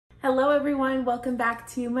Hello everyone, welcome back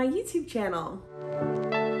to my YouTube channel.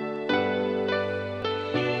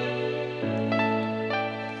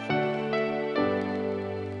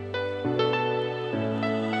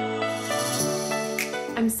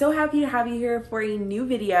 I'm so happy to have you here for a new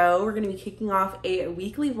video. We're going to be kicking off a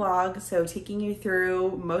weekly vlog, so taking you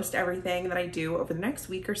through most everything that I do over the next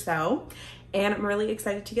week or so. And I'm really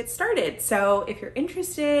excited to get started. So if you're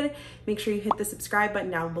interested, make sure you hit the subscribe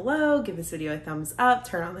button down below, give this video a thumbs up,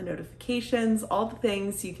 turn on the notifications, all the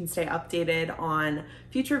things so you can stay updated on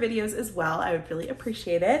future videos as well. I would really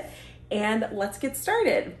appreciate it. And let's get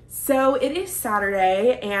started. So it is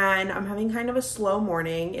Saturday and I'm having kind of a slow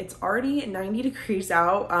morning. It's already 90 degrees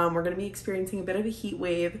out. We're gonna be experiencing a bit of a heat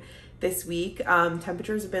wave this week.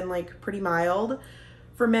 Temperatures have been like pretty mild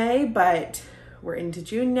for May, but we're into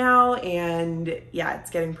June now and yeah, it's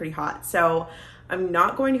getting pretty hot. So I'm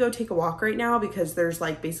not going to go take a walk right now because there's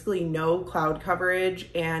like basically no cloud coverage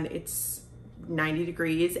and it's 90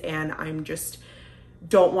 degrees and I'm just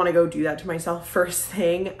don't want to go do that to myself first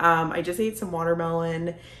thing. I just ate some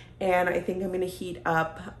watermelon and I think I'm gonna heat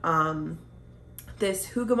up this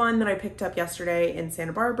hougaman that I picked up yesterday in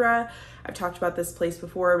Santa Barbara. I've talked about this place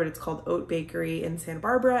before, but it's called Oat Bakery in Santa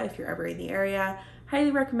Barbara. If you're ever in the area,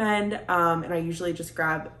 highly recommend. And I usually just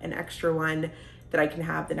grab an extra one that I can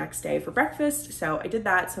have the next day for breakfast. So I did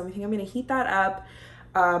that. So I think I'm gonna heat that up,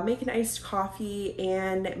 make an iced coffee,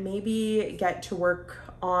 and maybe get to work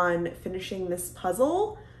on finishing this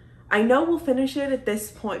puzzle. I know we'll finish it at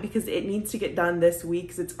this point because it needs to get done this week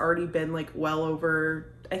because it's already been like well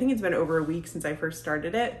over, I think it's been over a week since I first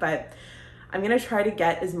started it, but I'm gonna try to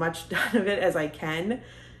get as much done of it as I can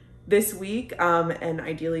this week and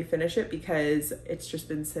ideally finish it because it's just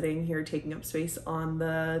been sitting here taking up space on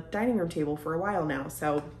the dining room table for a while now.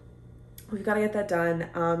 So we've got to get that done.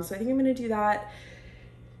 So I think I'm gonna do that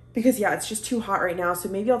because yeah, it's just too hot right now. So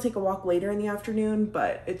maybe I'll take a walk later in the afternoon,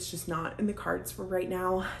 but it's just not in the cards for right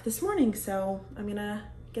now this morning. So I'm gonna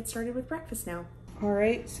get started with breakfast now. All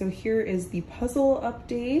right, so here is the puzzle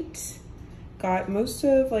update. Got most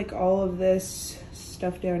of like all of this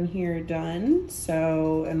stuff down here done.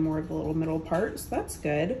 So, and more of the little middle part, so that's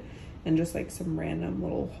good. And just like some random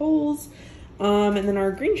little holes. And then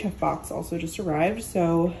our Green Chef box also just arrived.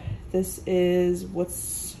 So this is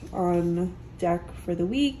what's on deck for the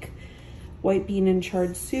week: white bean and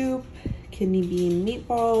chard soup, kidney bean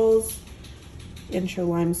meatballs, ancho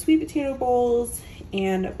lime sweet potato bowls,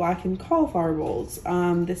 and blackened cauliflower bowls.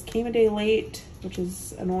 This came a day late, which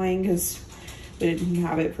is annoying because we didn't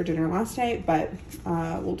have it for dinner last night, but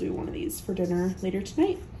we'll do one of these for dinner later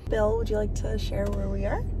tonight. Bill, would you like to share where we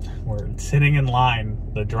are? We're sitting in line,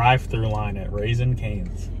 the drive-through line at Raising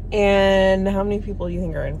Cane's. And how many people do you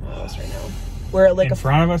think are in front of us right now? We're at like in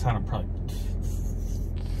front of us, I don't know, probably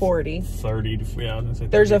 40. 30 to, yeah, I was gonna say 30.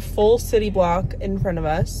 There's a full city block in front of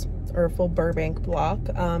us, or a full Burbank block,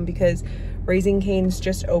 because Raising Cane's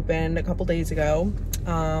just opened a couple days ago.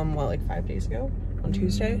 Well, like 5 days ago on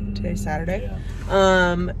Tuesday. Today's Saturday.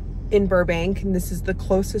 Yeah. In Burbank, and this is the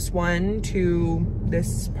closest one to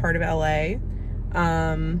this part of LA.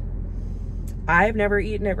 I've never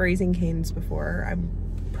eaten at Raising Cane's before. I'm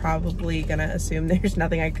probably gonna assume there's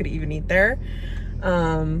nothing I could even eat there.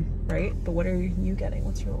 Right? But what are you getting?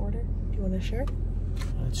 What's your order? Do you want to share?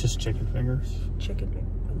 It's just chicken fingers. Chicken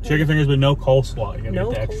fingers. Okay. Chicken fingers with no coleslaw. You're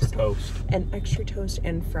gonna get the extra toast. And extra toast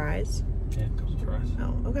and fries. Yeah, it comes with fries.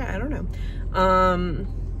 Oh, okay. I don't know.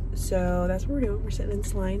 So that's what we're doing. We're sitting in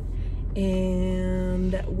this line,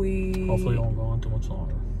 and we hopefully it won't go on too much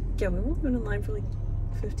longer. Yeah, we won't go in line for like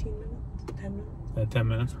 15 minutes, 10 minutes. 10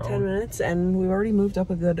 minutes, probably. 10 minutes, and we've already moved up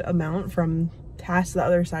a good amount from past the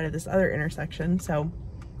other side of this other intersection. So,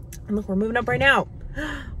 and look, we're moving up right now.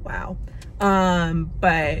 Wow.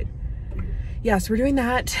 But yeah, so we're doing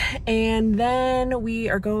that, and then we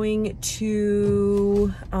are going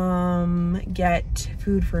to get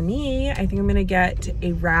food for me. I think I'm gonna get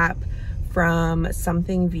a wrap from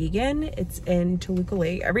Something Vegan. It's in Toluca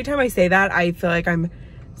Lake. Every time I say that, I feel like I'm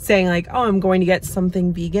saying like, oh, I'm going to get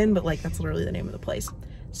something vegan, but like that's literally the name of the place.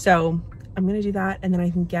 So I'm gonna do that, and then I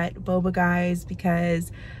can get boba, guys,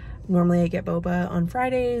 because normally I get boba on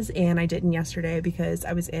Fridays, and I didn't yesterday because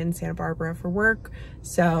I was in Santa Barbara for work.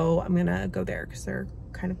 So I'm gonna go there because they're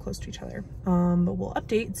kind of close to each other. But we'll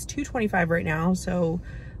update. It's 2:25 right now. So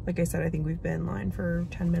like I said, I think we've been in line for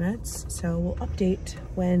 10 minutes. So we'll update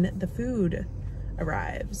when the food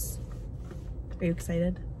arrives. Are you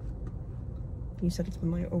excited? You said it's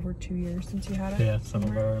been like over 2 years since you had it? Yeah, it's been a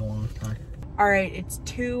very long time. All right, it's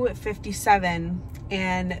 2:57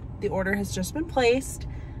 and the order has just been placed.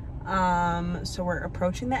 So we're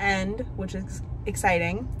approaching the end, which is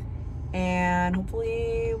exciting. and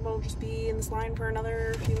hopefully we'll just be in this line for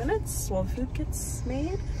another few minutes while the food gets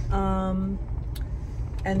made.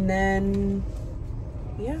 And then,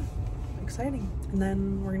 yeah, exciting. And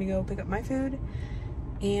then we're gonna go pick up my food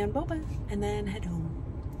and boba and then head home.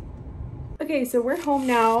 Okay, so we're home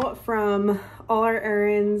now from all our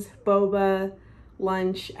errands, boba,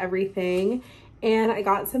 lunch, everything. And I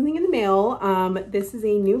got something in the mail. This is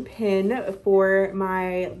a new pin for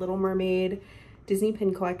my Little Mermaid Disney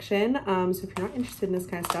pin collection. So if you're not interested in this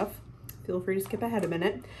kind of stuff, feel free to skip ahead a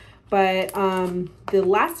minute. But the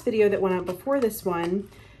last video that went up before this one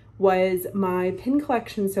was my pin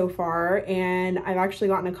collection so far, and I've actually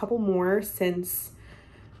gotten a couple more since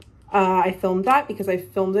I filmed that, because I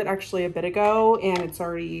filmed it actually a bit ago and it's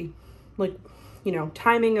already, like, you know,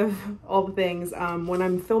 timing of all the things. When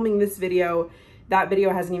I'm filming this video, that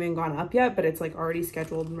video hasn't even gone up yet, but it's like already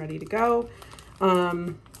scheduled and ready to go.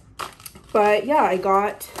 But yeah, I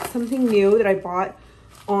got something new that I bought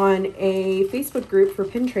on a Facebook group for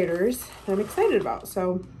pin traders that I'm excited about.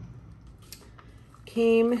 So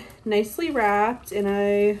came nicely wrapped in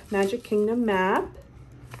a Magic Kingdom map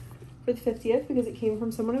for the 50th because it came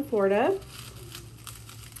from someone in Florida.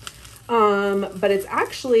 But it's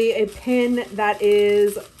actually a pin that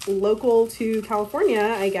is local to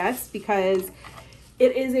California, I guess, because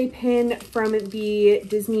it is a pin from the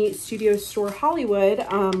Disney Studio Store Hollywood,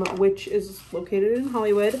 which is located in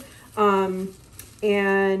Hollywood.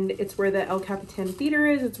 And it's where the El Capitan Theater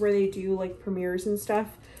is. It's where they do like premieres and stuff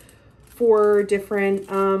for different,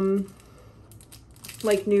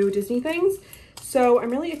 like new Disney things. So I'm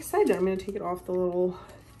really excited. I'm going to take it off the little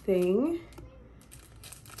thing.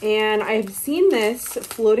 And I've seen this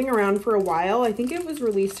floating around for a while. I think it was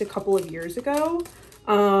released a couple of years ago.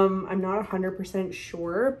 I'm not 100%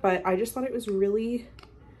 sure, but I just thought it was really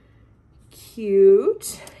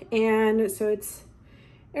cute. And so it's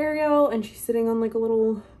Ariel, and she's sitting on like a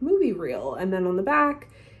little movie reel. And then on the back,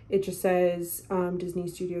 it just says Disney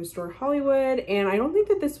Studio Store Hollywood. And I don't think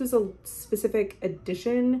that this was a specific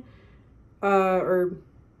edition or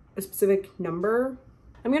a specific number.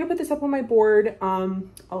 I'm gonna put this up on my board.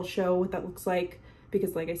 I'll show what that looks like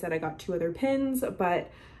because, like I said, I got 2 other pins,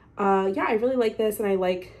 but yeah, I really like this, and I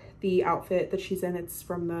like the outfit that she's in. It's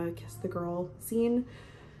from the Kiss the Girl scene,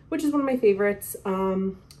 which is one of my favorites.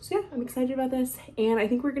 So yeah, I'm excited about this, and I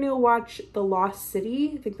think we're gonna go watch The Lost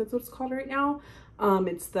City. I think that's what it's called right now.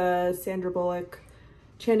 It's the Sandra Bullock,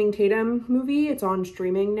 Channing Tatum movie. It's on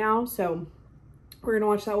streaming now, so we're gonna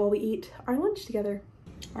watch that while we eat our lunch together.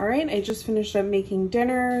 All right, I just finished up making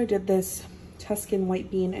dinner. I did this Tuscan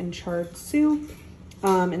white bean and chard soup.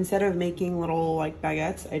 Instead of making little like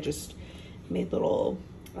baguettes, I just made little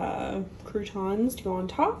croutons to go on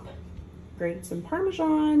top. Grated some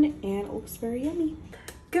Parmesan, and it looks very yummy.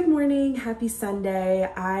 Good morning, happy Sunday.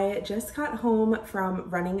 I just got home from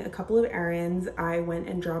running a couple of errands. I went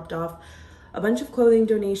and dropped off a bunch of clothing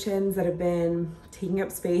donations that have been taking up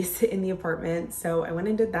space in the apartment. So I went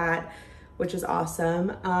and did that, which is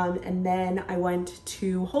awesome. And then I went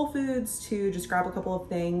to Whole Foods to just grab a couple of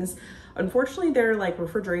things. Unfortunately, their like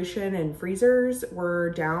refrigeration and freezers were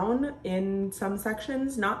down in some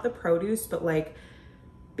sections, not the produce, but like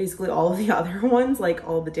basically all of the other ones, like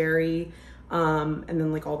all the dairy, and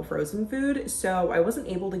then like all the frozen food. So I wasn't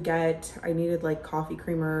able to get, I needed like coffee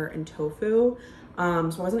creamer and tofu.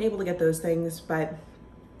 So I wasn't able to get those things, but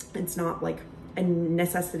it's not like a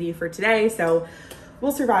necessity for today. So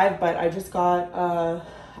we'll survive. But I just got,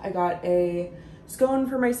 I got a scone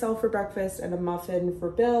for myself for breakfast and a muffin for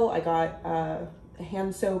Bill. I got a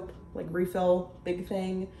hand soap, like refill, big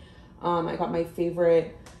thing. I got my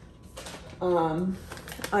favorite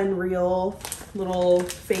Unreal little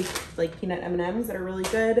fake like peanut M&Ms that are really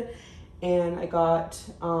good. And I got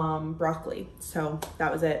broccoli. So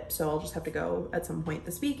that was it. So I'll just have to go at some point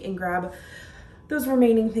this week and grab those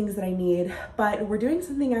remaining things that I need. But we're doing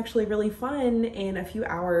something actually really fun in a few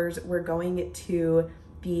hours. We're going to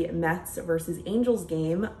the Mets versus Angels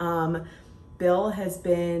game. Bill has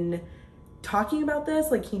been talking about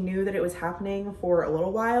this, like he knew that it was happening for a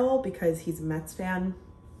little while because he's a Mets fan.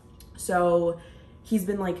 So he's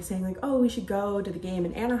been like saying like, oh, we should go to the game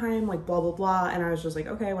in Anaheim, like blah, blah, blah. And I was just like,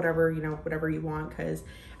 okay, whatever, you know, whatever you want. Cause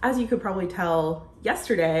as you could probably tell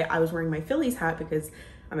yesterday, I was wearing my Phillies hat because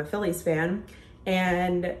I'm a Phillies fan.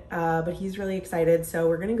 And, but he's really excited. So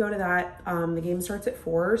we're going to go to that. The game starts at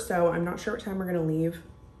 4. So I'm not sure what time we're going to leave.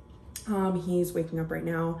 He's waking up right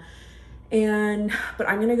now. But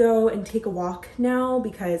I'm going to go and take a walk now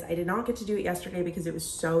because I did not get to do it yesterday because it was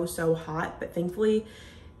so hot. But thankfully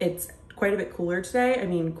it's quite a bit cooler today. I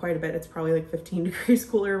mean, quite a bit. It's probably like 15 degrees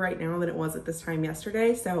cooler right now than it was at this time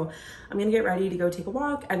yesterday. So I'm gonna get ready to go take a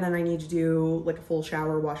walk, and then I need to do like a full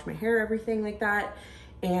shower, wash my hair, everything like that,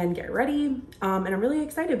 and get ready. And I'm really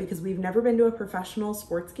excited because we've never been to a professional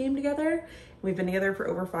sports game together. We've been together for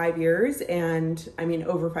over 5 years, and I mean,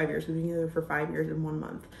 over 5 years. We've been together for 5 years and 1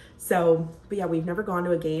 month. So, but yeah, we've never gone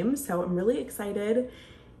to a game. So I'm really excited,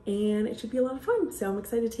 and it should be a lot of fun. So I'm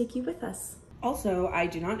excited to take you with us. Also, I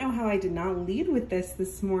do not know how I did not lead with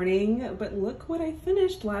this morning, but look what I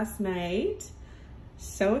finished last night.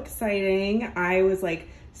 So exciting. I was like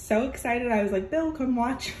so excited. I was like, Bill, come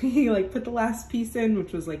watch me like put the last piece in,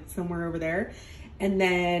 which was like somewhere over there. And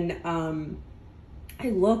then I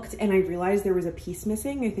looked and I realized there was a piece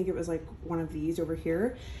missing. I think it was like one of these over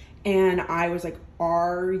here. And I was like,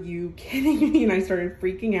 are you kidding me? And I started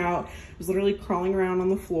freaking out. I was literally crawling around on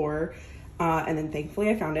the floor. And then thankfully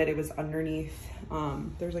I found it. It was underneath,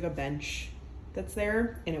 there's like a bench that's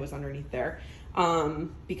there, and it was underneath there.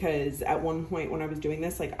 Because at one point when I was doing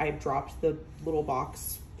this, like I dropped the little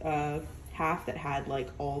box half that had like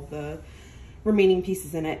all the remaining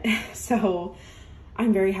pieces in it. So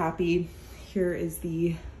I'm very happy. Here is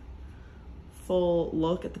the full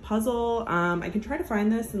look at the puzzle. I can try to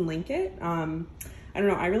find this and link it. I don't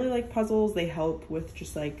know, I really like puzzles. They help with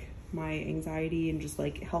just like my anxiety and just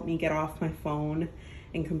like help me get off my phone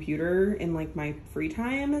and computer in like my free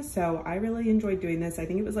time. So I really enjoyed doing this. I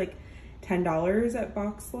think it was like $10 at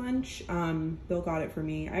Box Lunch. Bill got it for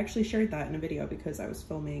me. I actually shared that in a video because I was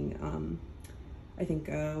filming I think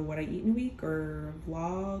what I eat in a week or a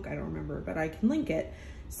vlog, I don't remember, but I can link it.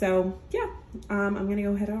 So yeah, I'm gonna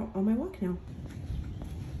go head out on my walk now.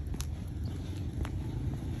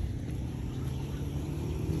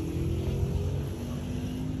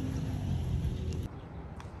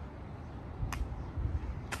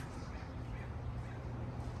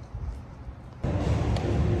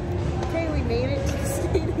 Made it to the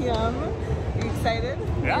stadium. Are you excited?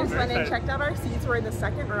 Yeah, we just went and checked out our seats. We're in the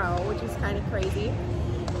second row, which is kind of crazy.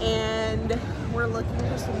 And we're looking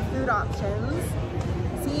for some food options.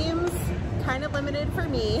 Seems kind of limited for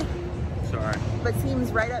me. Sorry. But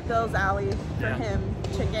seems right up Bill's alley for him.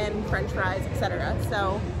 Chicken, french fries, etc.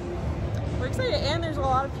 So we're excited. And there's a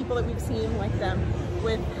lot of people that we've seen like them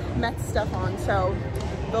with Mets stuff on. So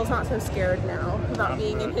Bill's not so scared now about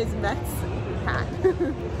being in his Mets hat.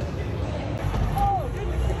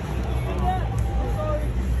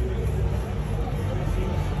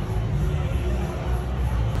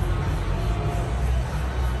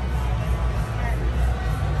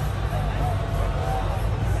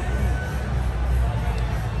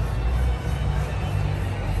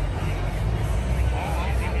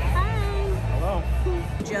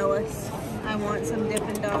 Jealous. I want some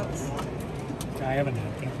Dippin' Dots. I have a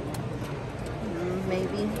napkin.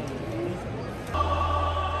 Maybe.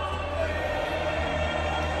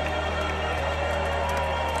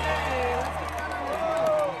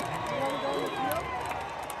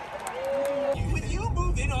 When you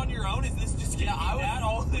move in on your own, is this just getting bad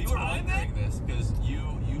all the time? You were wondering this because you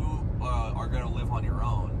are going to live on your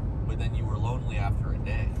own, but then you were lonely after a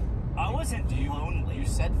day. I wasn't lonely. You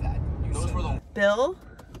said that. Those were the Bill,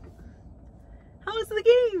 how was the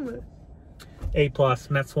game? A+.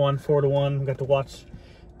 Mets won 4-1. We got to watch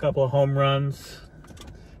a couple of home runs.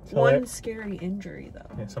 One scary injury though.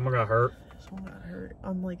 Yeah, someone got hurt. Someone got hurt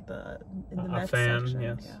on like in the A Mets fan, section.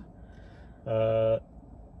 yes. Yeah.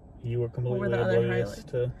 You were completely the other oblivious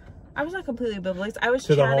highlights? to I was not completely oblivious. I was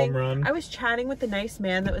the chatting. home run. I was chatting with the nice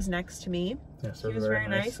man that was next to me. Yes, he was very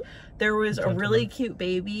nice. There was a Gentleman. really cute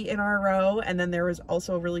baby in our row, and then there was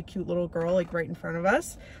also a really cute little girl like right in front of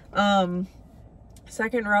us.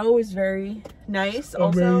 Second row was very nice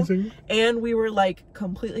also. Amazing. And we were like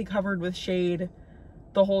completely covered with shade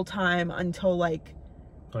the whole time until like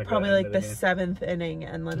probably like the 7th inning,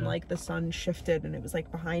 and then like the sun shifted and it was like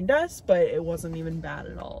behind us, but it wasn't even bad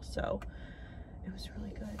at all. So it was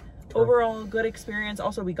really good. Overall good experience.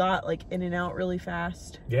 Also we got like in and out really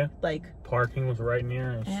fast. Yeah. Like parking was right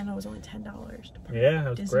near us. and it was only $10 to park. Yeah, it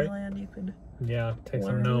was Disneyland great. you could Take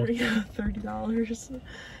some notes. Yeah, $30.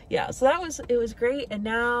 Yeah, so it was great. And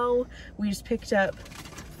now we just picked up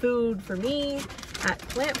food for me at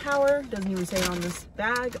Plant Power. Doesn't even say it on this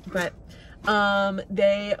bag, but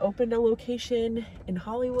they opened a location in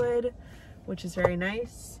Hollywood, which is very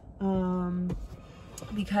nice,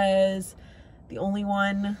 because the only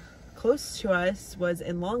one close to us was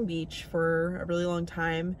in Long Beach for a really long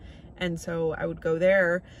time, and so I would go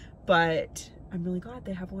there, but I'm really glad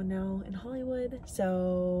they have one now in Hollywood.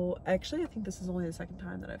 So actually, I think this is only the second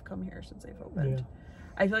time that I've come here since they've opened. Yeah.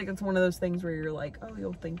 I feel like it's one of those things where you're like, oh,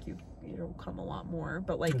 you'll think you'll come a lot more,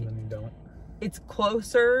 but like, and then you don't. It's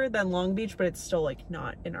closer than Long Beach, but it's still like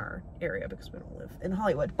not in our area because we don't live in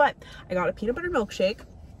Hollywood. But I got a peanut butter milkshake,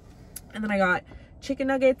 and then I got chicken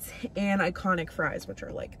nuggets and iconic fries, which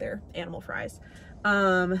are like their animal fries.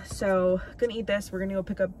 So gonna eat this. We're gonna go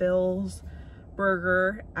pick up Bill's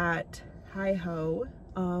burger at Hi Ho,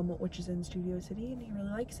 which is in Studio City, and he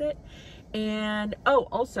really likes it. And oh,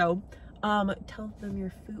 also, tell them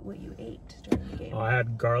your food, what you ate during the game. Oh, I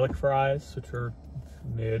had garlic fries, which were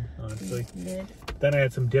mid, honestly. Mid. Then I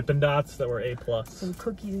had some Dippin' Dots that were A+. Some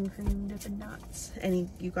cookies and cream Dippin' Dots. And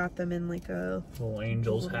you got them in like a little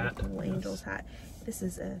angel's hat. Little angel's hat. This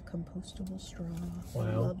is a compostable straw. Wow.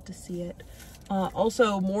 I love to see it.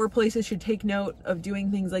 Also, more places should take note of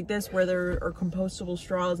doing things like this where there are compostable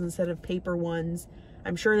straws instead of paper ones.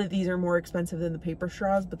 I'm sure that these are more expensive than the paper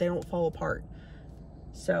straws, but they don't fall apart.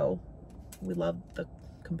 So we love the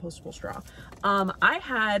compostable straw. I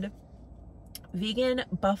had vegan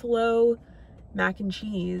buffalo mac and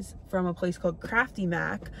cheese from a place called Crafty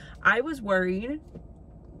Mac. I was worried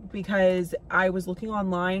because I was looking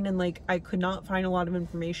online and like I could not find a lot of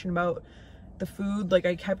information about the food. Like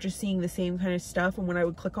I kept just seeing the same kind of stuff, and when I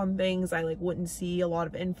would click on things I like wouldn't see a lot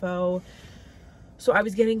of info, so I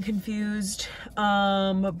was getting confused.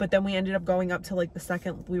 But then we ended up going up to like the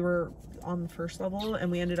second. We were on the first level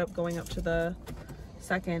and we ended up going up to the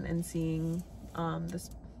second and seeing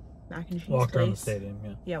this mac and cheese walked place. Around the stadium,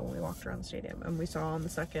 yeah. Yeah, when we walked around the stadium, and we saw on the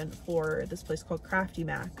second floor this place called Crafty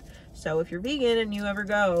Mac. So if you're vegan and you ever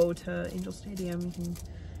go to Angel Stadium, you can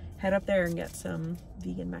head up there and get some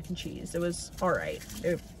vegan mac and cheese. It was all right.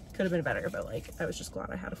 It could have been better, but like I was just glad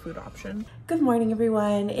I had a food option. Good morning,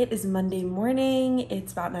 everyone. It is Monday morning.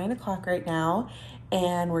 It's about 9 o'clock right now,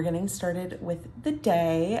 and we're getting started with the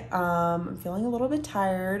day. I'm feeling a little bit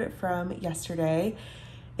tired from yesterday.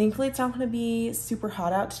 Thankfully, it's not going to be super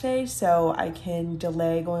hot out today, so I can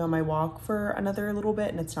delay going on my walk for another little bit,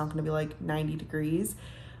 and it's not going to be like 90 degrees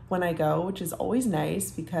when I go, which is always nice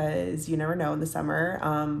because you never know in the summer,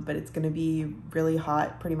 but it's going to be really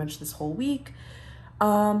hot pretty much this whole week. But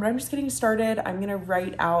I'm just getting started. I'm going to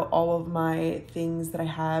write out all of my things that I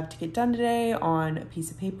have to get done today on a piece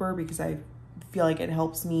of paper because I feel like it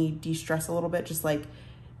helps me de-stress a little bit, just like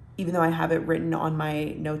even though I have it written on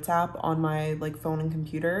my notes app on my like phone and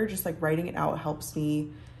computer, just like writing it out helps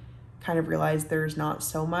me kind of realize there's not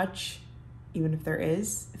so much, even if there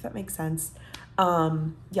is, if that makes sense.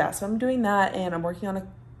 Yeah, so I'm doing that, and I'm working on a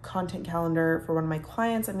content calendar for one of my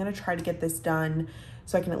clients. I'm going to try to get this done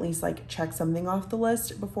so I can at least like check something off the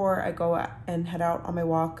list before I go and head out on my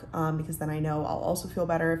walk, because then I know I'll also feel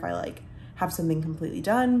better if I like have something completely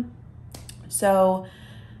done. So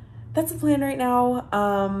that's the plan right now.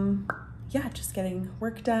 Yeah, just getting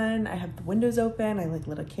work done. I have the windows open. I like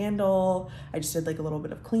lit a candle. I just did like a little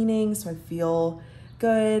bit of cleaning, so I feel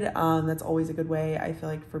good. That's always a good way, I feel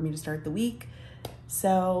like, for me to start the week.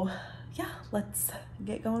 So yeah, let's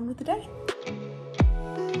get going with the day.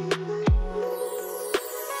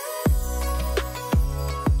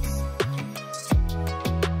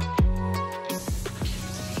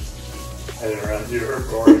 I didn't realize you were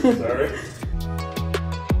recording, sorry.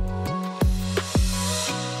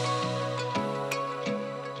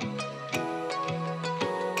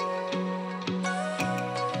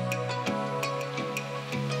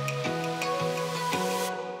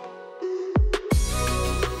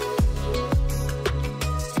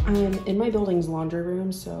 I'm in my building's laundry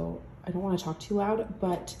room, so I don't want to talk too loud,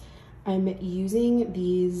 but I'm using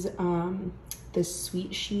these this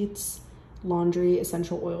Sweet Sheets laundry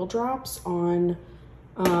essential oil drops on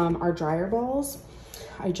our dryer balls.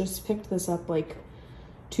 I just picked this up like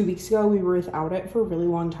 2 weeks ago. We were without it for a really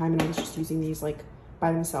long time, and I was just using these like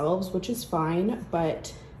by themselves, which is fine,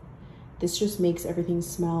 but this just makes everything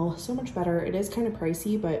smell so much better. It is kind of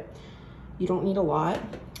pricey, but you don't need a lot.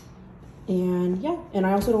 And yeah, and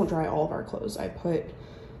I also don't dry all of our clothes. I put,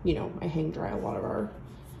 you know, I hang dry a lot of our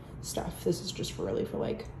stuff. This is just really for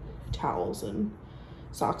like towels and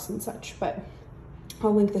socks and such, but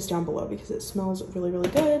I'll link this down below because it smells really, really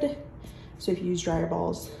good. So if you use dryer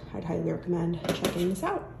balls, I'd highly recommend checking this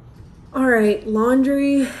out. All right,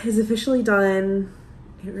 laundry is officially done.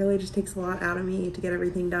 It really just takes a lot out of me to get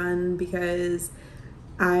everything done because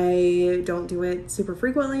I don't do it super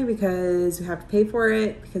frequently because we have to pay for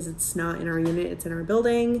it because it's not in our unit, it's in our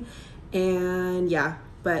building. And yeah,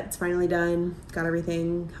 but it's finally done. Got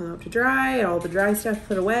everything hung up to dry, all the dry stuff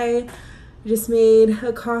put away. I just made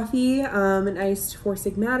a coffee, an iced Four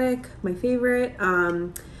Sigmatic, my favorite.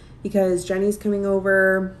 because Jenny's coming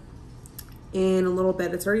over in a little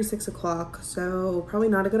bit. It's already 6 o'clock, so probably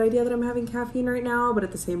not a good idea that I'm having caffeine right now, but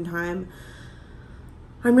at the same time,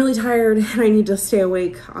 I'm really tired and I need to stay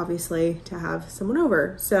awake, obviously, to have someone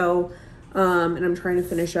over. So, and I'm trying to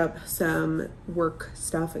finish up some work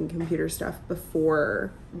stuff and computer stuff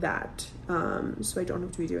before that, so I don't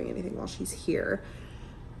have to be doing anything while she's here.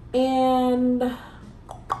 And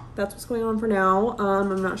that's what's going on for now.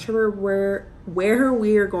 I'm not sure where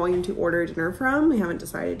we are going to order dinner from. We haven't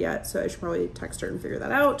decided yet, so I should probably text her and figure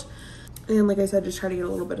that out. And like I said, just try to get a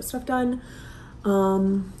little bit of stuff done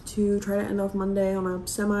to try to end off Monday on a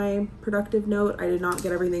semi-productive note. I did not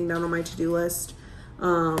get everything done on my to-do list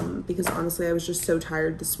because honestly I was just so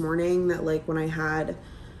tired this morning that like when I had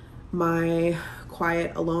my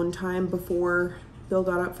quiet alone time before Bill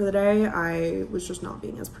got up for the day, I was just not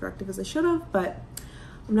being as productive as I should have, but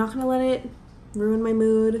I'm not gonna let it ruin my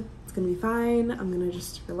mood. It's gonna be fine. I'm gonna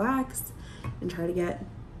just relax and try to get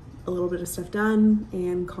a little bit of stuff done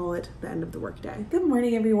and call it the end of the workday. Good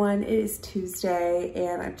morning, everyone. It is Tuesday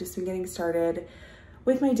and I've just been getting started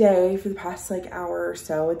with my day for the past like hour or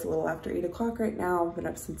so. It's a little after 8 o'clock right now. I've been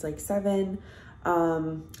up since like 7.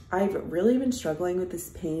 I've really been struggling with this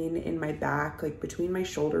pain in my back, like between my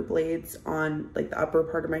shoulder blades, on like the upper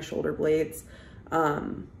part of my shoulder blades,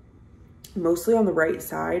 mostly on the right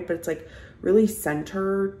side, but it's like really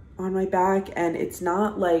centered on my back. And it's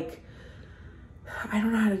not like, I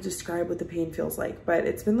don't know how to describe what the pain feels like, but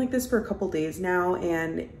it's been like this for a couple days now,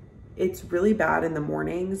 and it's really bad in the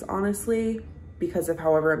mornings, honestly, because of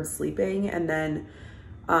however I'm sleeping. And then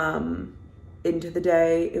into the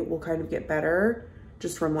day, it will kind of get better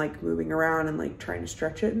just from like moving around and like trying to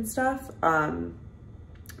stretch it and stuff.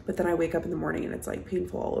 But then I wake up in the morning and it's like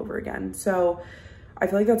painful all over again. So I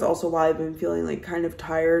feel like that's also why I've been feeling like kind of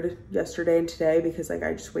tired yesterday and today, because like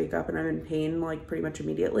I just wake up and I'm in pain like pretty much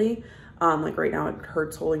immediately. Like right now it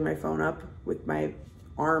hurts holding my phone up with my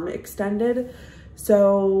arm extended.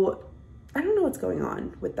 So I don't know what's going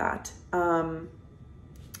on with that.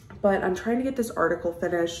 But I'm trying to get this article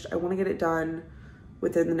finished. I want to get it done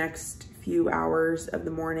within the next few hours of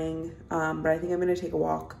the morning. But I think I'm going to take a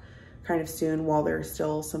walk kind of soon while there's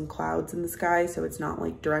still some clouds in the sky, so it's not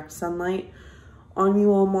like direct sunlight on me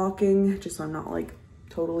while I'm walking, just so I'm not like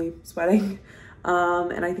totally sweating.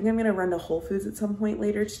 And I think I'm gonna run to Whole Foods at some point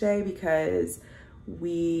later today because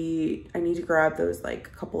I need to grab those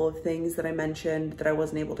like couple of things that I mentioned that I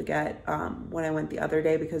wasn't able to get when I went the other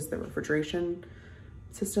day because the refrigeration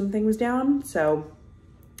system thing was down. So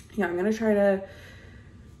yeah, I'm gonna try to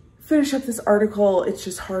finish up this article. It's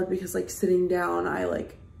just hard because like sitting down,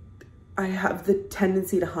 I have the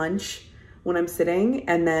tendency to hunch when I'm sitting,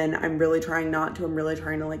 and then I'm really trying not to. I'm really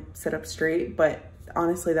trying to like sit up straight, but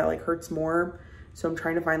honestly that like hurts more. So I'm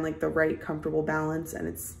trying to find like the right comfortable balance, and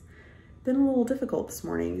it's been a little difficult this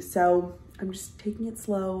morning. So I'm just taking it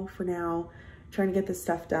slow for now, trying to get this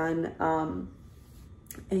stuff done.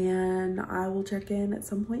 And I will check in at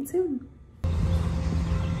some point soon.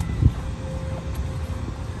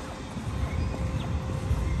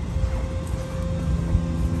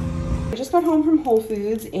 I just got home from Whole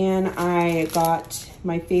Foods and I got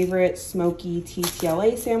my favorite smoky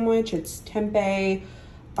TCLA sandwich. It's tempeh,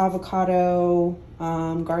 avocado,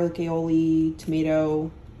 garlic aioli,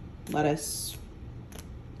 tomato, lettuce.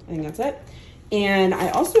 I think that's it. And I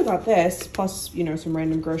also got this, plus, you know, some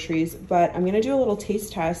random groceries, but I'm gonna do a little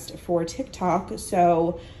taste test for TikTok.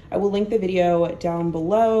 So I will link the video down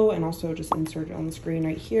below and also just insert it on the screen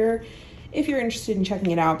right here if you're interested in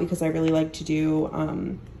checking it out, because I really like to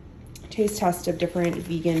do taste test of different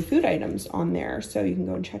vegan food items on there. So you can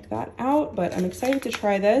go and check that out, but I'm excited to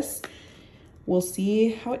try this. We'll see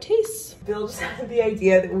how it tastes. Bill just had the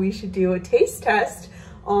idea that we should do a taste test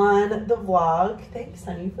on the vlog. Thanks,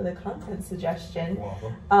 honey, for the content suggestion. You're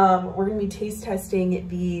welcome. We're gonna be taste testing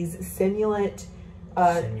these Simulate,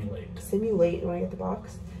 when I get the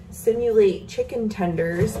box, Simulate chicken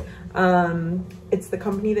tenders. It's the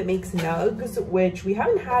company that makes Nugs, which we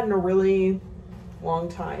haven't had in a really long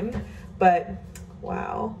time, but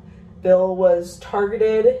wow. Bill was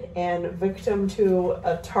targeted and victim to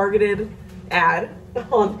a targeted ad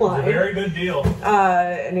online. Very good deal.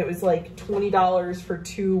 And it was like $20 for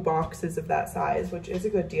 2 boxes of that size, which is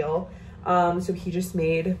a good deal. So he just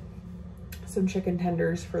made some chicken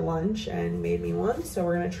tenders for lunch and made me one. So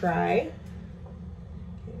we're gonna try.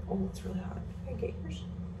 Okay. Oh, it's really hot. Okay,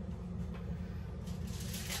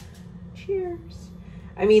 cheers.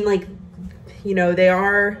 I mean, like, you know, they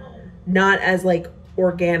are not as like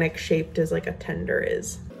organic shaped as like a tender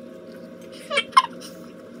is.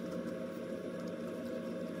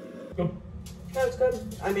 That's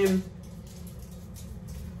good. I mean,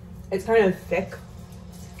 It's kind of thick.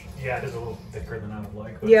 Yeah, it is a little thicker than I would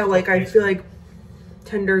like. But Yeah, like I feel like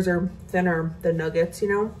tenders are thinner than nuggets, you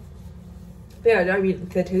know? But yeah, I mean,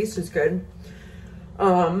 the taste is good.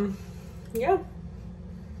 Yeah.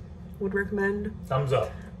 Would recommend. Thumbs up.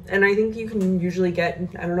 And I think you can usually get,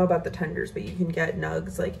 I don't know about the tenders, but you can get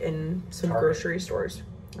nugs like in some grocery stores.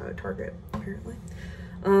 Target, apparently.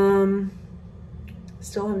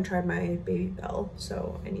 Still haven't tried my Baby Bell,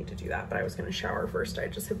 so I need to do that, but I was gonna shower first. I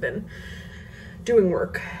just have been doing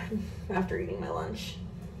work after eating my lunch.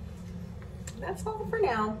 That's all for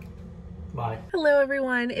now. Bye. Hello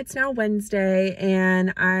everyone, it's now Wednesday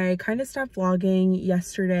and I kind of stopped vlogging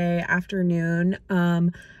yesterday afternoon. I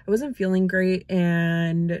wasn't feeling great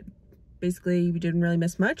and basically we didn't really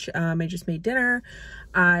miss much. I just made dinner.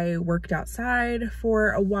 I worked outside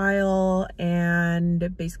for a while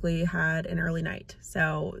and basically had an early night.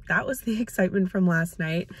 So that was the excitement from last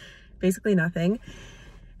night. Basically nothing.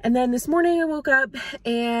 And then this morning I woke up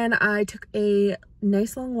and I took a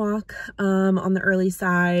nice long walk on the early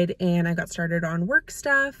side and I got started on work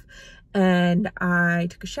stuff and I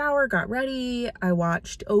took a shower, got ready. I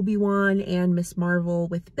watched Obi-Wan and Miss Marvel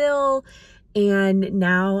with Bill and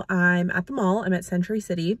now I'm at the mall. I'm at Century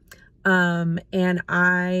City and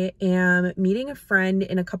I am meeting a friend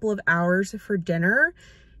in a couple of hours for dinner.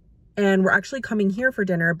 And we're actually coming here for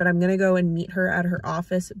dinner, but I'm gonna go and meet her at her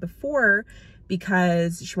office before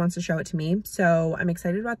because she wants to show it to me. So I'm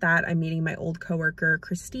excited about that. I'm meeting my old coworker,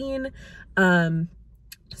 Christine.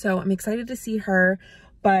 So I'm excited to see her,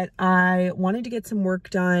 but I wanted to get some work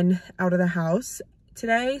done out of the house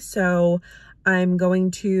today. So I'm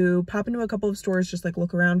going to pop into a couple of stores, just like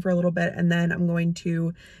look around for a little bit, and then I'm going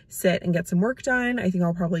to sit and get some work done. I think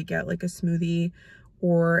I'll probably get like a smoothie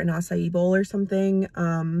or an acai bowl or something,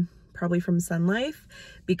 probably from Sun Life,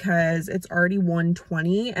 because it's already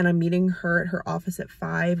 1:20 and I'm meeting her at her office at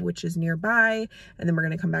 5, which is nearby, and then we're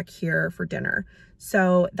gonna come back here for dinner.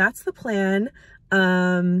 So that's the plan.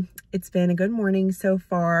 It's been a good morning so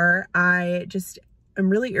far. I'm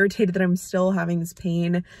really irritated that I'm still having this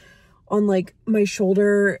pain on like my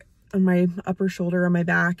shoulder, on my upper shoulder, on my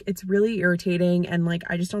back. It's really irritating and like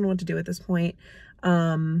I just don't know what to do at this point,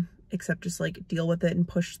 except just like deal with it and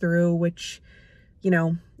push through, which, you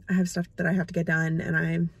know, I have stuff that I have to get done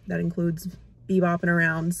and that includes bebopping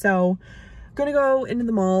around. So I'm gonna go into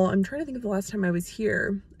the mall. I'm trying to think of the last time I was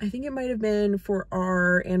here. I think it might have been for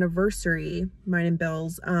our anniversary, mine and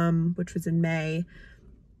Bill's, which was in May,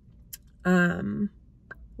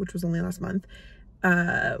 which was only last month.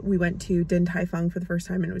 We went to Din Tai Fung for the first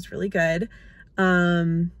time and it was really good.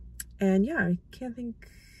 And yeah, I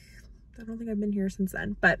don't think I've been here since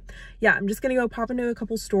then, but yeah, I'm just gonna go pop into a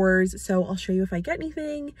couple stores. So I'll show you if I get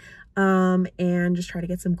anything, and just try to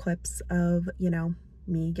get some clips of, you know,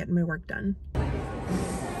 me getting my work done.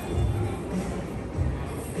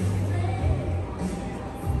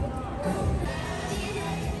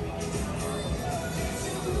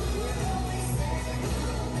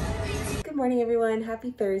 Good morning, everyone.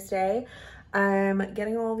 Happy Thursday. I'm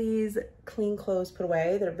getting all these clean clothes put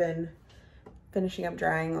away that have been finishing up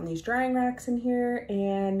drying on these drying racks in here,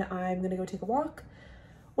 and I'm gonna go take a walk.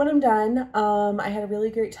 When I'm done, I had a really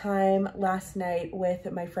great time last night with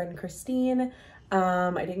my friend Christine.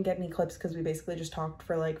 I didn't get any clips because we basically just talked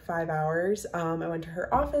for like 5 hours. I went to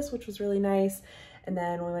her office, which was really nice, and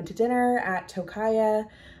then we went to dinner at Tokaya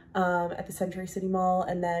at the Century City Mall,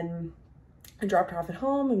 and then I dropped her off at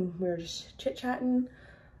home and we were just chit-chatting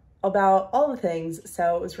about all the things.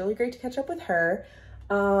 So it was really great to catch up with her.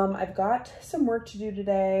 I've got some work to do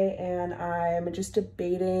today and I'm just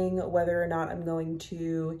debating whether or not I'm going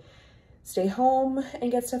to stay home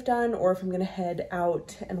and get stuff done or if I'm gonna head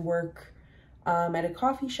out and work at a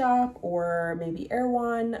coffee shop or maybe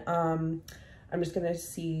Erewhon. I'm just gonna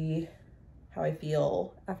see how I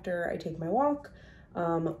feel after I take my walk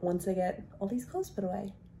once I get all these clothes put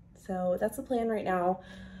away. So that's the plan right now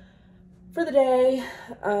for the day.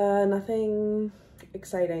 Nothing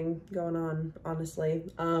exciting going on, honestly.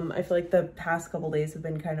 I feel like the past couple days have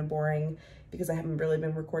been kind of boring because I haven't really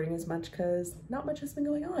been recording as much because not much has been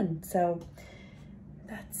going on. So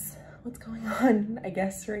that's what's going on, I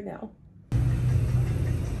guess, right now.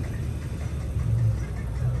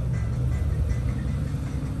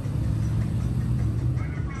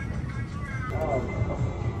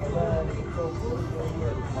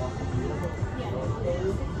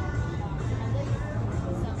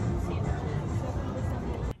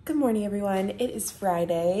 Good morning, everyone. It is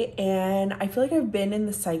Friday and I feel like I've been in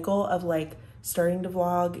the cycle of like starting to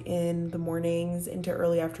vlog in the mornings into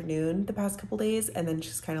early afternoon the past couple days and then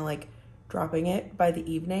just kind of like dropping it by the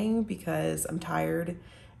evening because I'm tired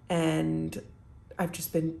and I've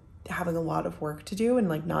just been having a lot of work to do and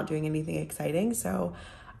like not doing anything exciting. So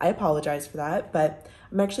I apologize for that, but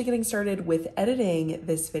I'm actually getting started with editing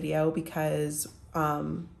this video because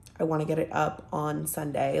I want to get it up on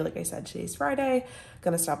Sunday. Like I said, today's Friday,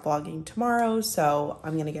 gonna stop vlogging tomorrow. So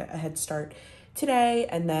I'm gonna get a head start today,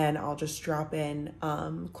 and then I'll just drop in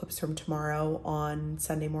clips from tomorrow on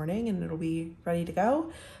Sunday morning and it'll be ready to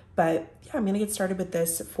go. But yeah, I'm gonna get started with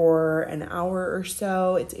this for an hour or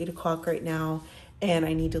so. It's 8 o'clock right now and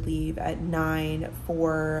I need to leave at 9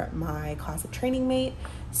 for my class of training mate.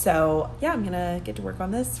 So yeah, I'm gonna get to work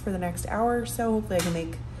on this for the next hour or so. Hopefully I can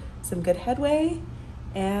make some good headway,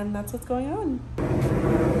 and that's what's going on.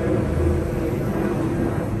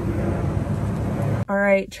 All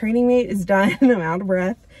right, training mate is done. I'm out of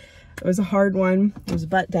breath. It was a hard one. It was a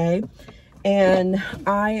butt day. And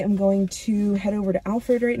I am going to head over to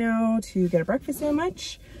Alfred right now to get a breakfast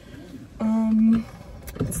sandwich.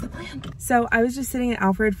 That's the plan. So I was just sitting at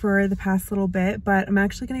Alfred for the past little bit, but I'm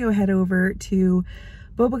actually gonna go head over to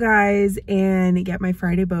Boba Guys and get my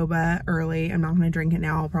Friday boba early. I'm not gonna drink it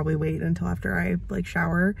now. I'll probably wait until after I like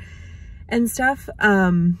shower and stuff.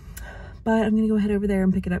 But I'm gonna go head over there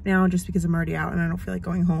and pick it up now just because I'm already out and I don't feel like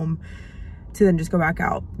going home to then just go back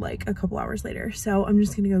out like a couple hours later. So I'm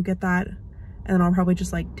just gonna go get that, and then I'll probably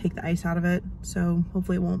just like take the ice out of it. So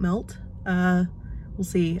hopefully it won't melt. We'll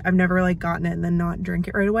see. I've never like gotten it and then not drink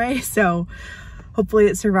it right away. So hopefully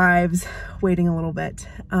it survives waiting a little bit.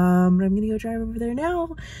 But I'm gonna go drive over there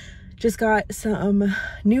now. Just got some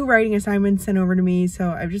new writing assignments sent over to me.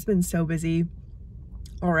 So I've just been so busy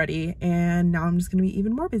already. And now I'm just gonna be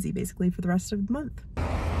even more busy basically for the rest of the month.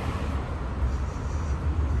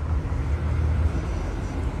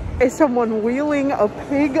 Is someone wheeling a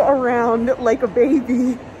pig around like a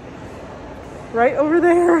baby right over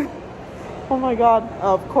there? Oh my God.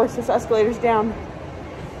 Oh, of course this escalator's down.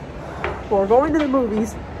 We're going to the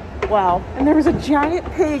movies. Wow. And there was a giant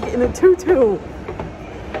pig in a tutu.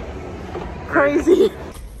 Crazy.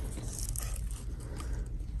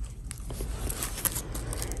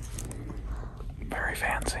 Very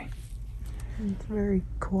fancy. It's very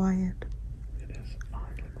quiet. It is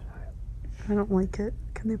oddly quiet. I don't like it.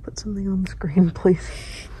 Can they put something on the screen, please?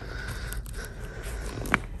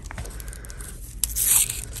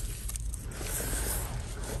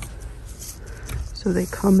 So they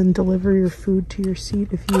come and deliver your food to your seat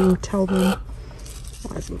if you tell them.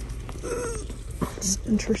 It's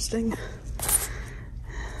interesting.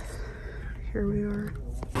 Here we are.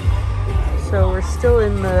 So we're still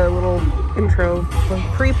in the little intro,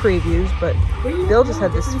 pre-previews, but Bill just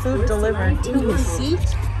had this food delivered to his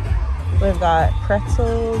seat. We've got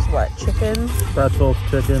pretzels, chicken? Pretzels,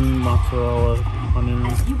 chicken, mozzarella,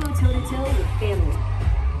 onions. You go toe-to-toe with family.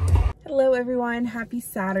 Hello everyone, happy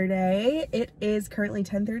Saturday. It is currently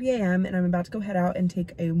 10:30 a.m. and I'm about to go head out and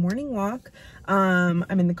take a morning walk. I'm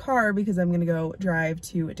in the car because I'm gonna go drive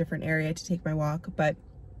to a different area to take my walk, but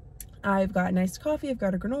I've got nice coffee, I've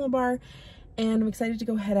got a granola bar, and I'm excited to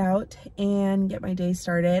go head out and get my day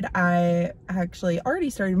started. I actually already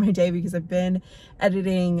started my day because I've been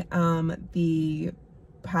editing the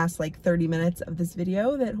past like 30 minutes of this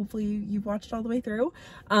video that hopefully you've watched all the way through.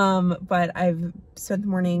 But I've spent the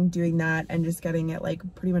morning doing that and just getting it like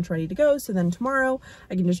pretty much ready to go. So then tomorrow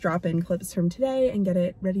I can just drop in clips from today and get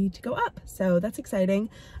it ready to go up. So that's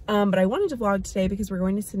exciting. But I wanted to vlog today because we're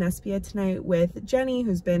going to Cinespia tonight with Jenny,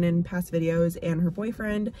 who's been in past videos, and her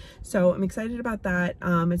boyfriend. So I'm excited about that.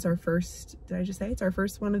 It's our first, did I just say? It's our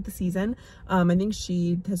first one of the season. I think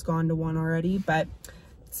she has gone to one already, but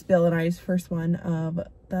it's Bill and I's first one of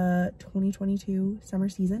the 2022 summer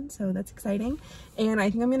season, so that's exciting. And I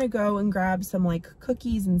think I'm gonna go and grab some like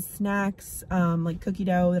cookies and snacks, like cookie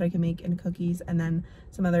dough that I can make into cookies, and then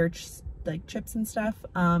some other like chips and stuff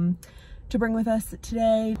to bring with us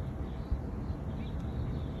today.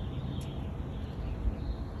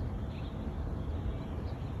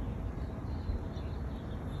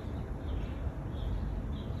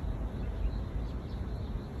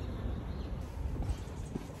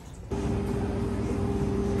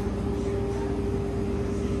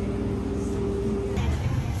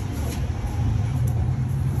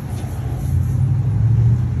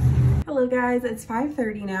 Hello guys, it's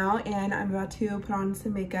 5:30 now and I'm about to put on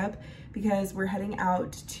some makeup because we're heading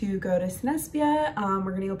out to go to Cinespia.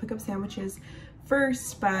 We're gonna go pick up sandwiches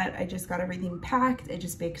first, but I just got everything packed. I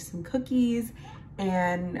just baked some cookies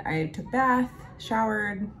and I took a bath,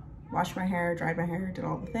 showered, washed my hair, dried my hair, did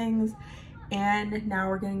all the things. And now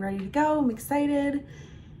we're getting ready to go. I'm excited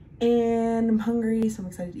and I'm hungry, so I'm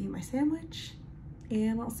excited to eat my sandwich.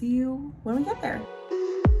 And I'll see you when we get there.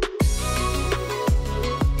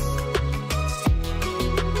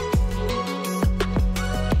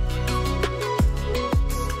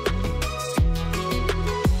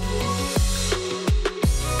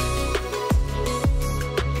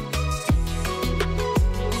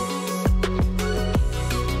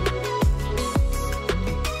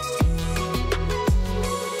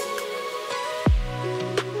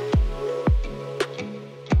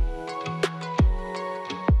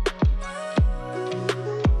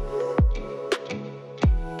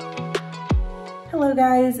 Hello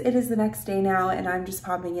guys, it is the next day now and I'm just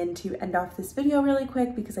popping in to end off this video really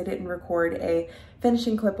quick because I didn't record a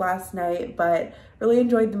finishing clip last night, but really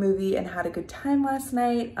enjoyed the movie and had a good time last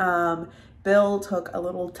night. Bill took a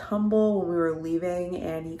little tumble when we were leaving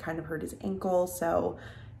and he kind of hurt his ankle, so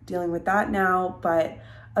dealing with that now, but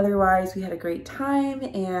otherwise we had a great time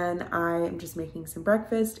and I am just making some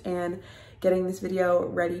breakfast and getting this video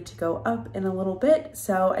ready to go up in a little bit.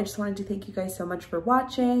 So I just wanted to thank you guys so much for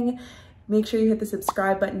watching. Make sure you hit the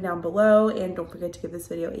subscribe button down below and don't forget to give this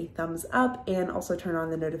video a thumbs up and also turn on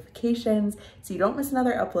the notifications so you don't miss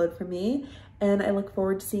another upload from me. And I look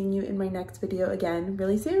forward to seeing you in my next video again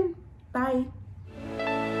really soon. Bye.